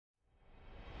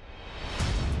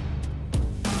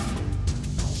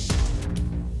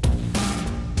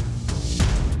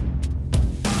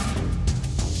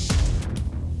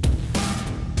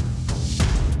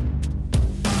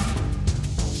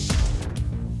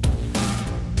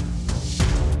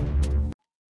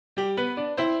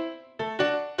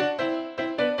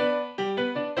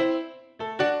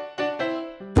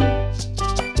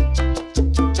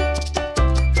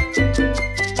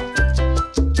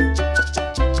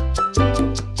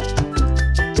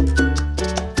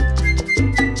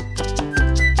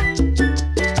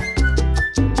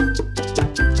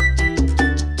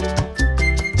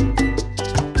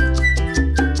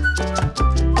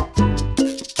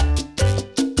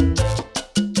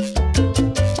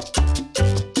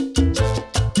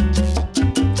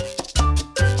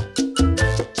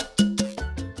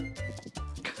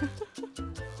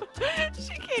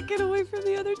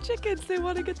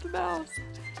want to get the mouse.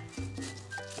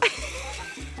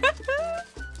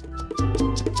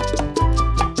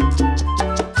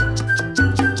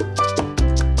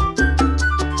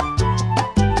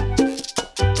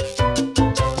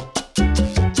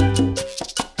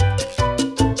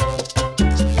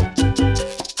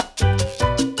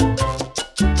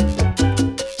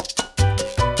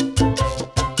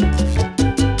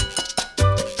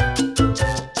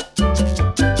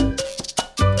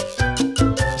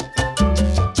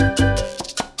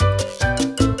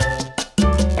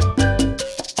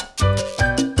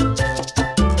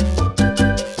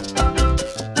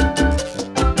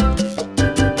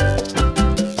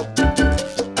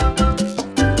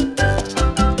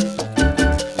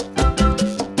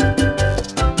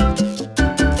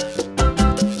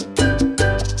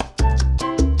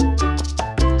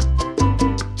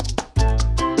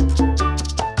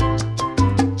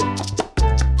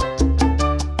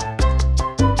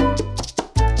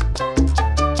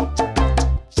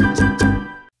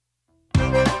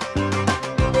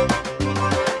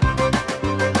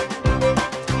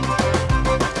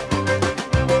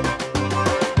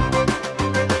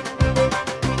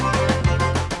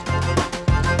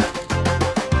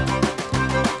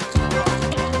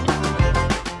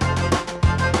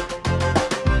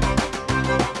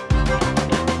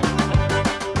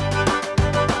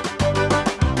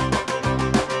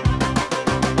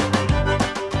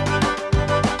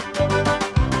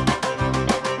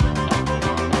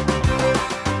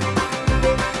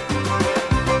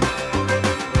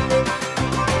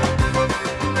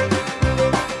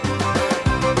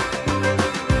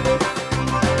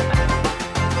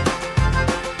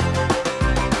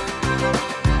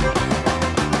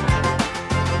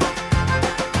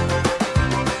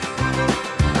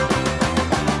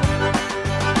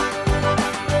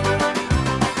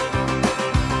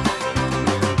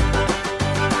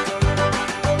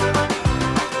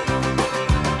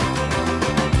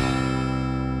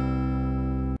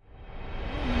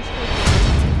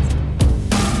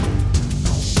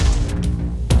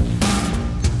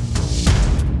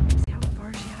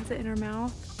 In her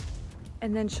mouth,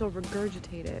 and then she'll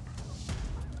regurgitate it.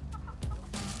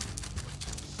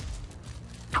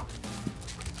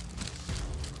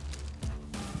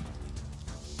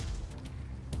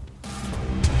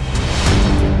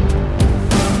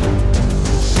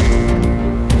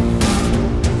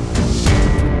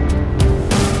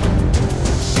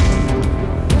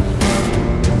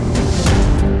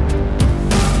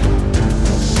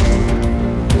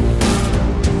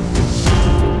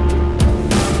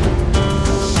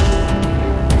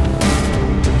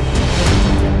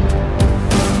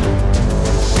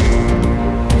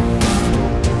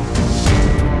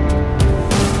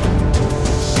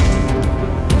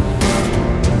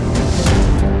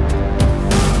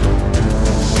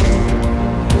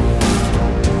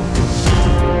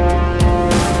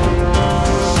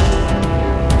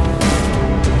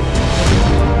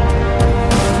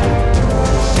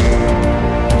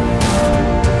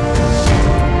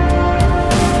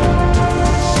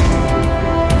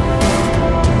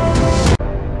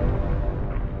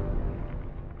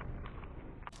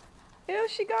 Ew,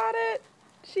 she got it.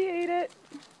 She ate it.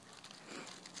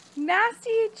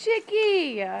 Nasty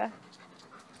chickie.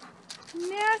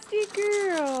 Nasty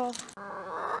girl.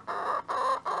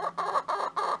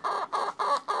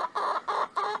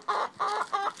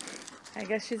 I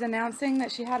guess she's announcing that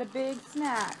she had a big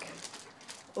snack.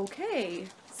 Okay,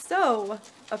 so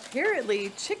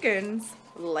apparently chickens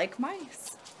like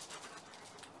mice.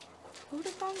 Who the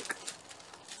funk?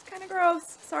 It's kind of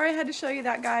gross. Sorry I had to show you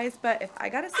that, guys, but if I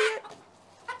gotta see it,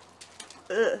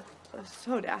 ugh,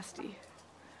 so nasty.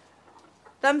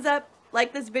 Thumbs up,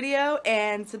 like this video,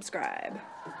 and subscribe.